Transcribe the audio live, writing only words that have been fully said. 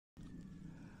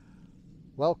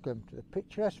Welcome to the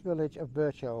picturesque village of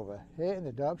Birchover here in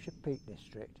the Derbyshire Peak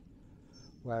District,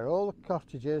 where all the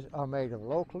cottages are made of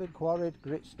locally quarried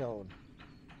gritstone.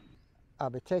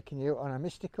 I'll be taking you on a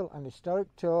mystical and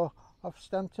historic tour of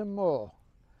Stanton Moor.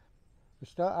 We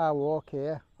start our walk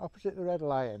here opposite the Red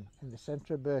Lion in the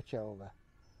centre of Birchover.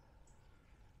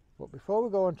 But before we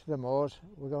go on to the moors,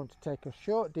 we're going to take a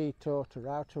short detour to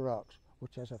Rowtor,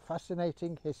 which has a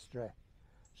fascinating history.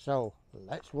 So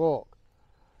let's walk.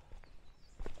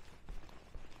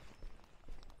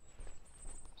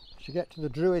 To get to the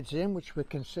Druid's Inn, which we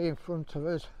can see in front of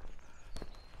us,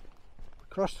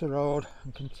 cross the road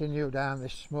and continue down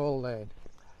this small lane.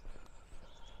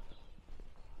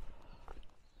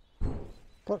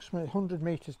 Approximately 100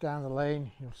 metres down the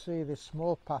lane, you'll see this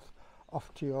small path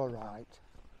off to your right.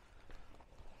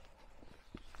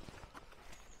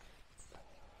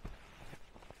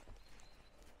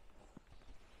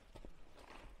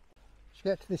 To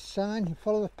get to this sign, you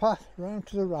follow the path round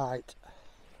to the right.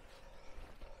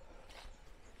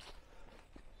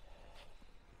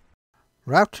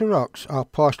 Rowtor rocks are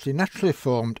partially naturally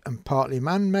formed and partly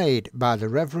man-made by the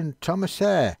Reverend Thomas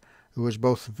Eyre, who was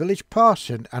both a village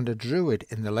parson and a Druid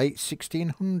in the late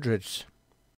 1600s.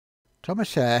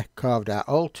 Thomas Eyre carved out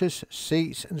altars,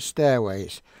 seats and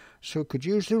stairways, so he could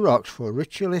use the rocks for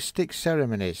ritualistic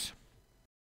ceremonies.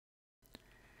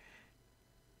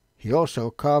 He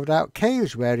also carved out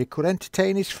caves where he could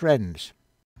entertain his friends.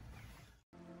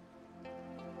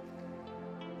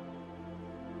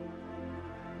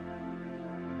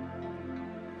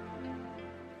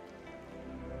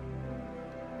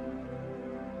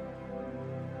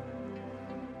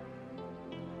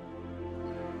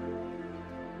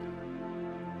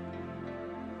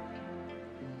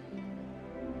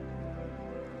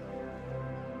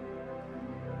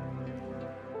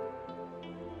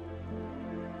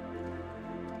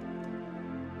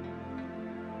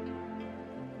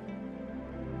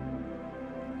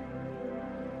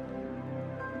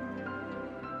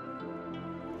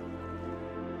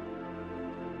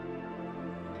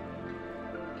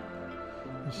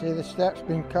 You see the steps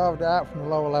being carved out from the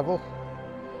lower level.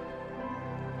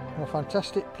 A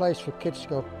fantastic place for kids to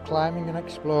go climbing and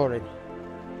exploring.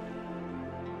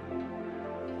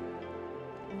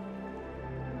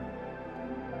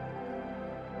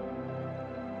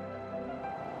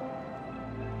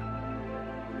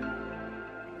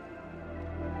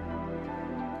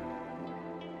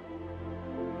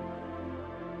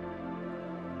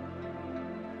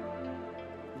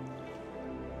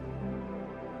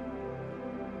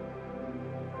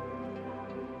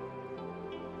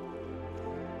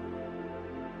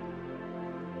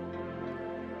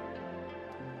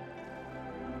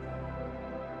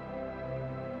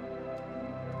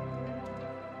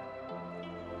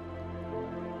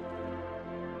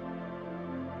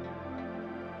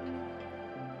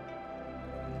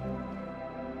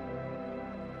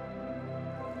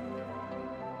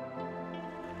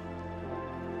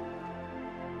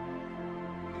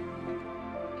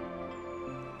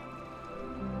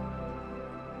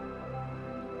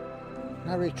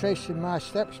 Now retracing my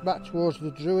steps back towards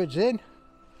the Druid's Inn,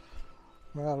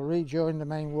 where I'll rejoin the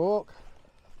main walk.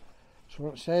 So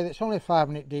I'll say that it's only a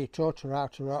 5-minute detour to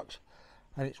Rowtor,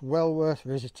 and it's well worth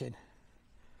visiting.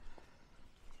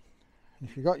 And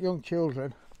if you've got young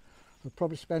children, they'll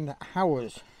probably spend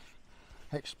hours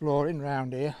exploring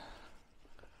round here.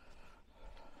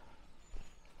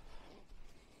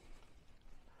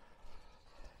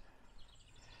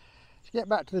 To get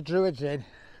back to the Druid's Inn,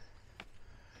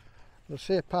 you'll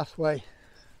see a pathway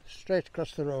straight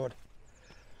across the road,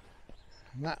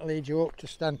 and that leads you up to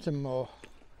Stanton Moor.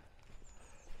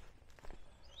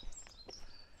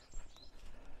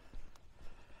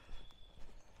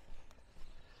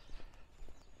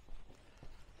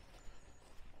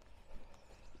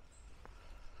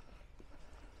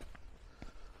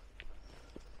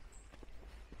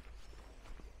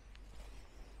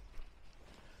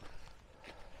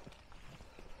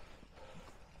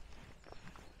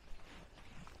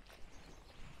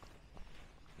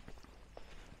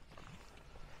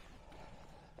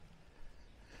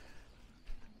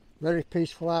 Very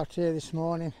peaceful out here this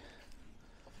morning.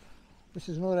 This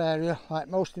is another area, like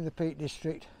most in the Peak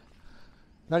District,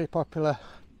 very popular,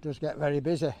 does get very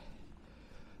busy,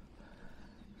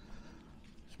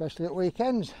 especially at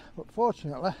weekends. But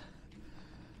fortunately,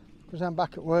 because I'm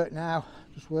back at work now,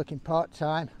 just working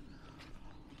part-time,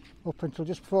 up until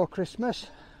just before Christmas,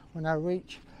 when I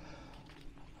reach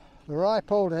the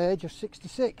ripe old age of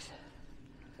 66,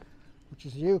 which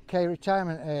is the UK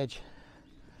retirement age.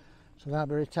 So then I'll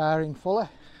be retiring fully,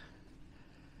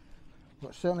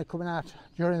 but certainly coming out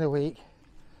during the week,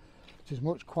 it is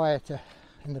much quieter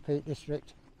in the Peak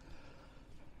District,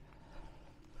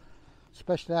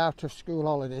 especially out of school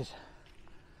holidays.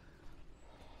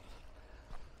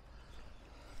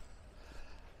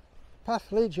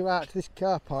 Path leads you out to this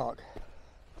car park,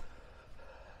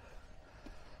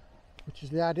 which is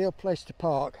the ideal place to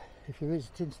park if you're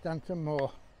visiting Stanton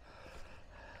Moor.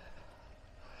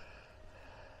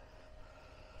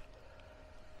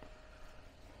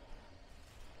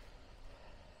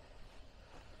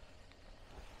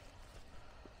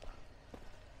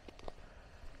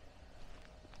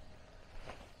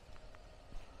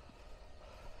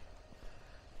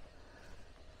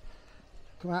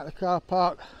 Come out of the car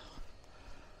park,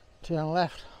 turn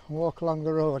left and walk along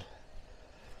the road.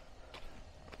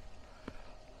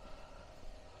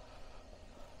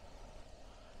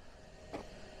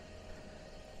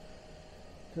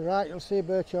 To the right you'll see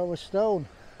Birchover Stone,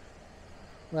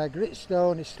 where grit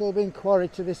stone is still being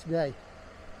quarried to this day.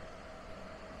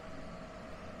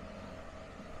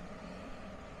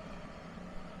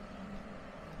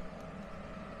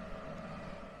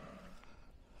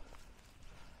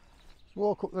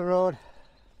 Walk up the road,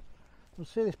 you'll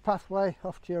see this pathway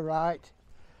off to your right,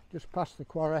 just past the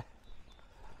quarry. I'm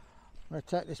going to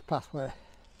take this pathway.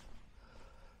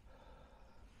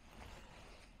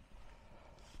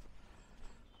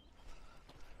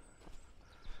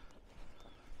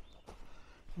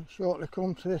 We'll shortly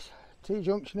come to this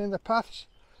T-junction in the paths.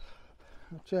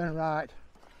 I'll turn right,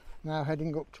 now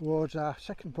heading up towards our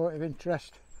second point of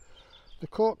interest, the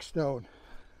Corkstone.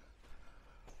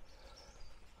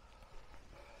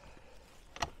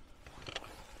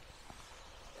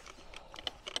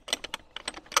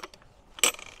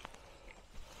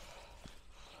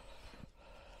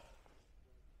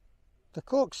 The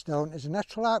Corkstone is a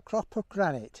natural outcrop of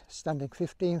granite standing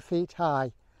 15 feet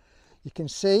high. You can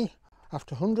see,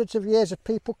 after hundreds of years of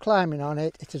people climbing on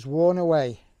it, it has worn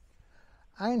away.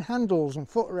 Iron handles and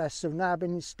footrests have now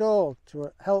been installed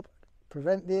to help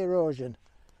prevent the erosion.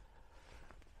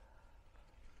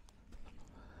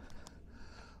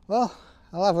 Well,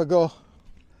 I'll have a go.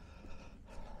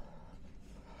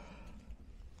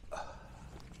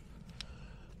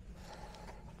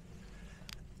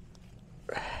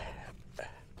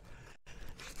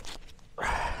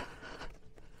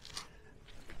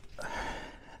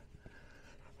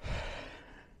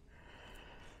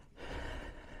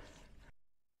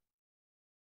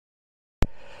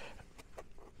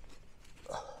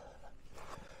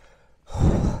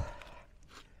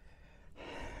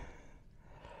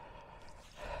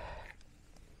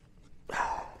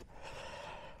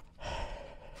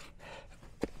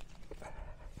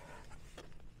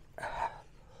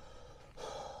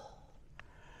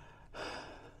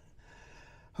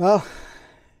 Well,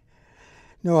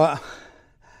 you know what,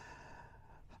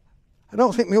 I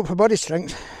don't think my upper body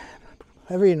strength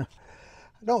heavy enough.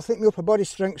 I don't think my upper body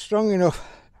strength strong enough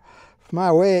for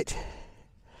my weight.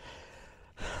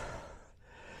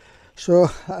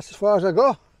 So that's as far as I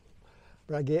go.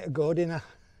 But I get a go, didn't I?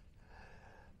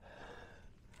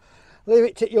 Leave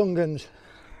it to young uns.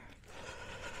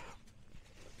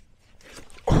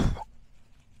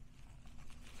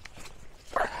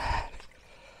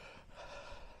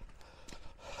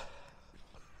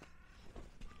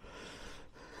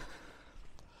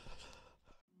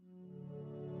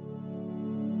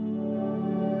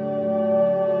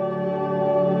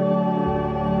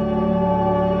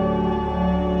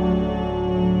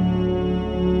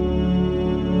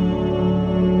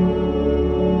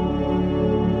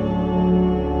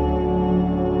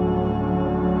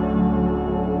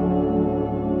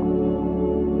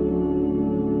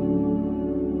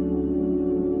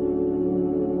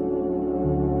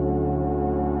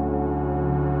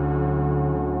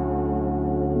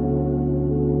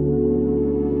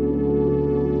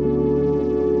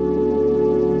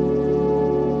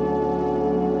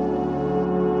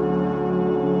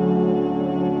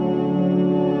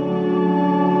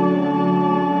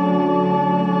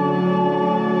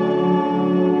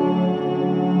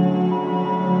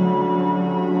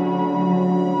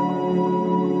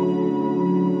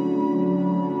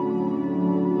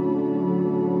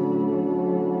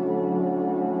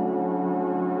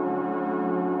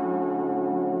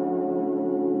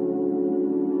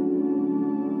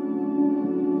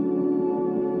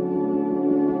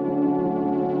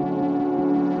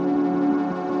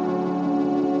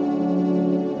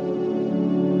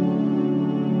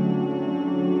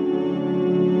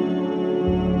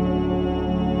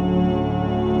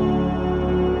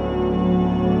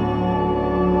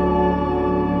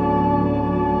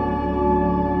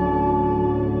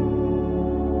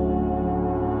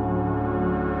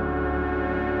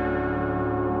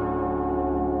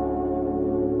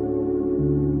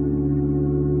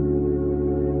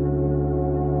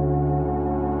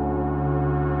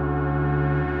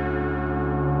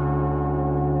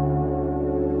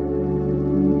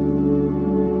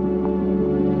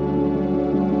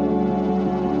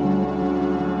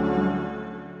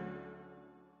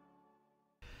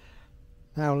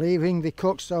 Now leaving the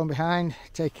Corkstone behind,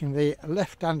 taking the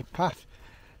left hand path,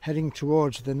 heading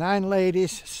towards the Nine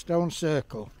Ladies Stone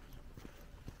Circle.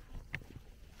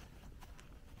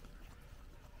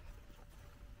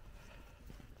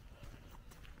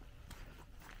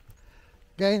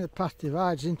 Again the path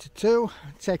divides into two,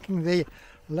 taking the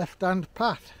left hand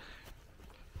path.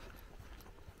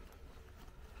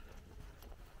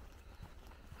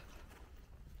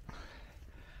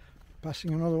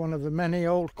 Passing another one of the many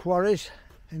old quarries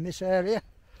in this area.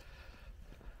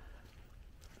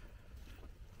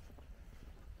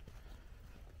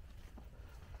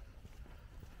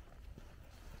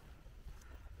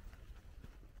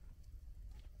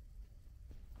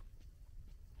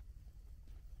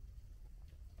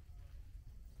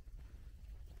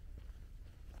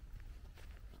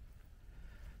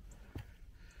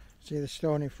 See the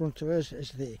stone in front of us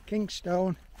is the King's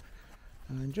Stone,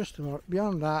 and then just about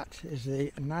beyond that is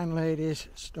the Nine Ladies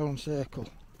Stone Circle.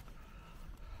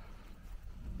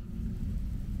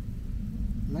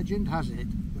 Legend has it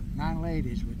that 9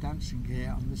 ladies were dancing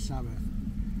here on the Sabbath.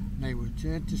 They were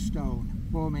turned to stone,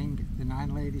 forming the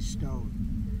 9 Ladies Stone.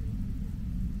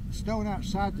 The stone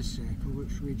outside the circle,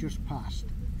 which we just passed,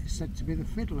 is said to be the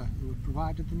fiddler who had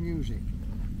provided the music.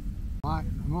 A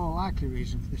more likely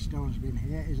reason for the stones being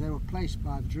here is they were placed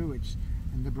by the Druids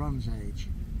in the Bronze Age.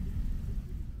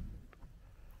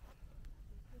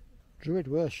 Druid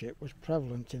worship was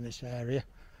prevalent in this area,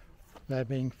 there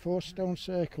being 4 stone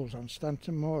circles on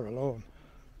Stanton Moor alone.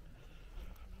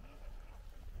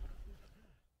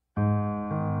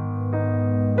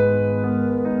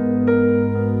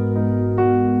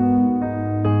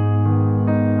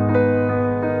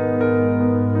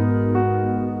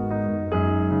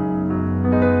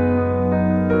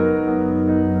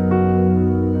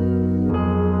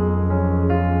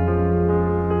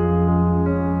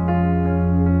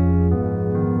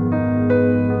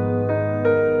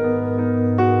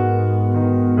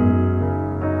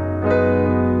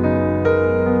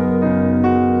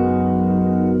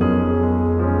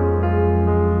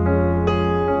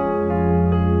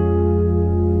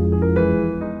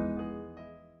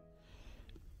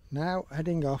 Now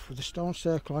heading off with the stone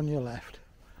circle on your left,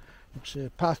 you'll see a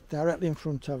path directly in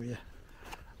front of you.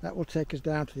 That will take us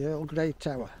down to the Earl Grey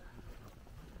Tower.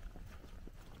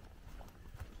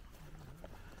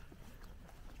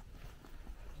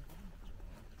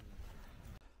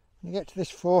 When you get to this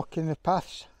fork in the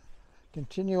paths,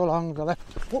 continue along the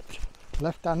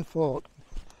left hand fork.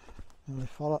 And I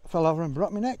fell over and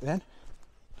broke my neck then.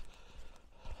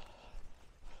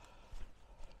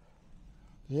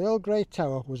 The Earl Grey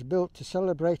Tower was built to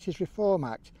celebrate his Reform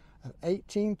Act of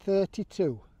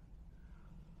 1832.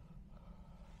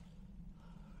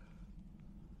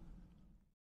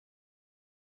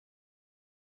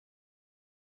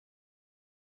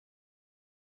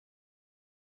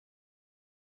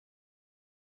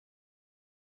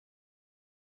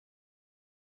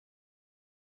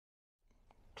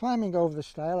 Climbing over the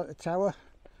stile at the tower,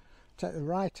 take the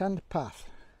right hand path,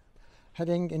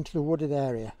 heading into the wooded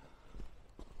area.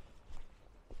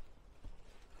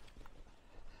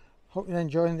 Hope you're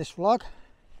enjoying this vlog.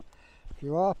 If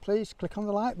you are, please click on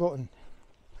the like button.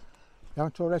 If you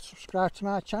haven't already subscribed to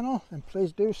my channel, then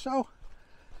please do so.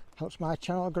 Helps my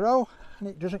channel grow and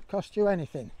it doesn't cost you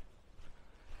anything.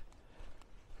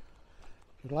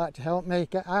 If you'd like to help me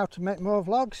get out and make more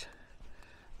vlogs,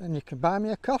 then you can buy me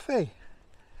a coffee.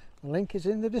 The link is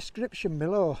in the description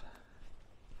below.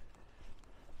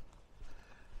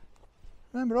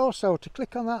 Remember also to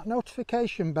click on that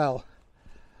notification bell.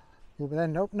 You'll be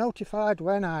then notified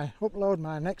when I upload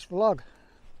my next vlog.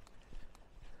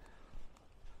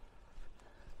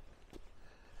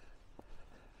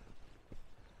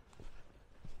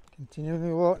 Continuing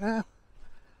the walk now.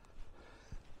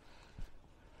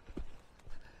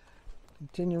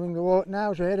 Continuing the walk now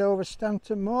as we head over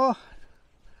Stanton Moor,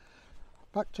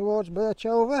 back towards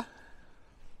Birchover.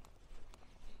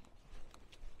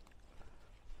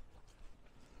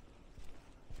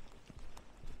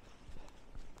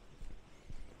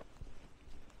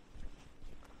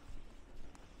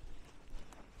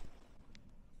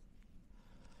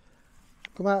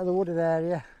 Come out of the wooded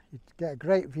area, you get a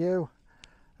great view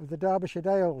of the Derbyshire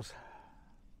Dales.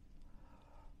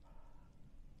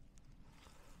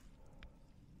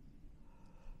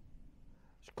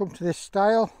 Just come to this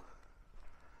stile,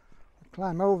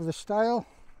 climb over the stile.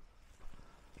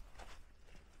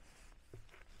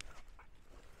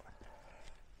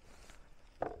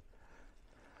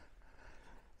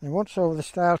 And once over the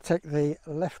stile, take the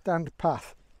left hand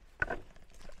path.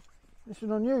 It's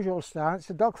an unusual style, it's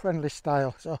a dog friendly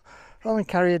style, so rather than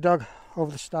carry a dog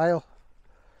over the stile,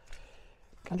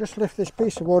 and just lift this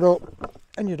piece of wood up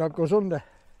and your dog goes under.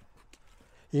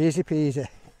 Easy peasy.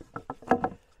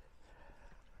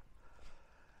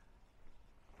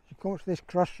 You come to this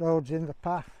crossroads in the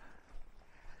path,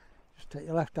 just take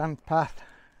your left hand path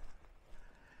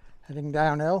heading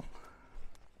downhill.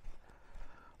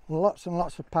 Lots and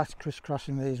lots of paths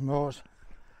crisscrossing these moors.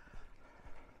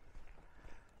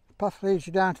 The path leads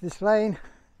you down to this lane.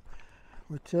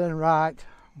 We turn right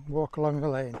and walk along the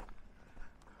lane.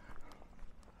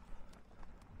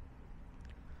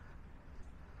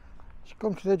 As you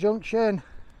come to the junction,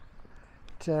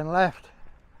 turn left,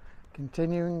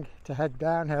 continuing to head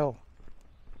downhill.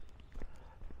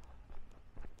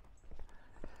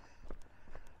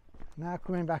 Now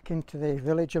coming back into the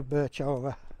village of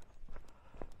Birchover.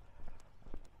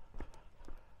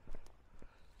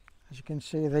 As you can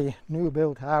see, the new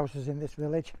built houses in this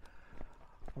village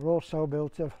are also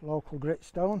built of local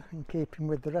gritstone in keeping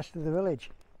with the rest of the village.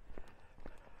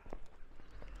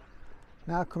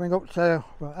 Now coming up to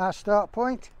our start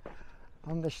point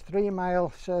on this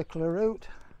 3-mile circular route.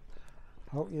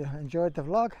 Hope you enjoyed the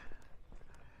vlog.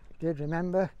 If you did,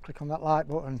 remember, click on that like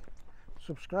button,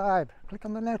 subscribe, click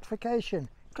on the notification,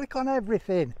 click on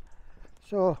everything.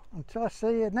 So until I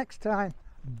see you next time,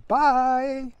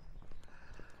 bye!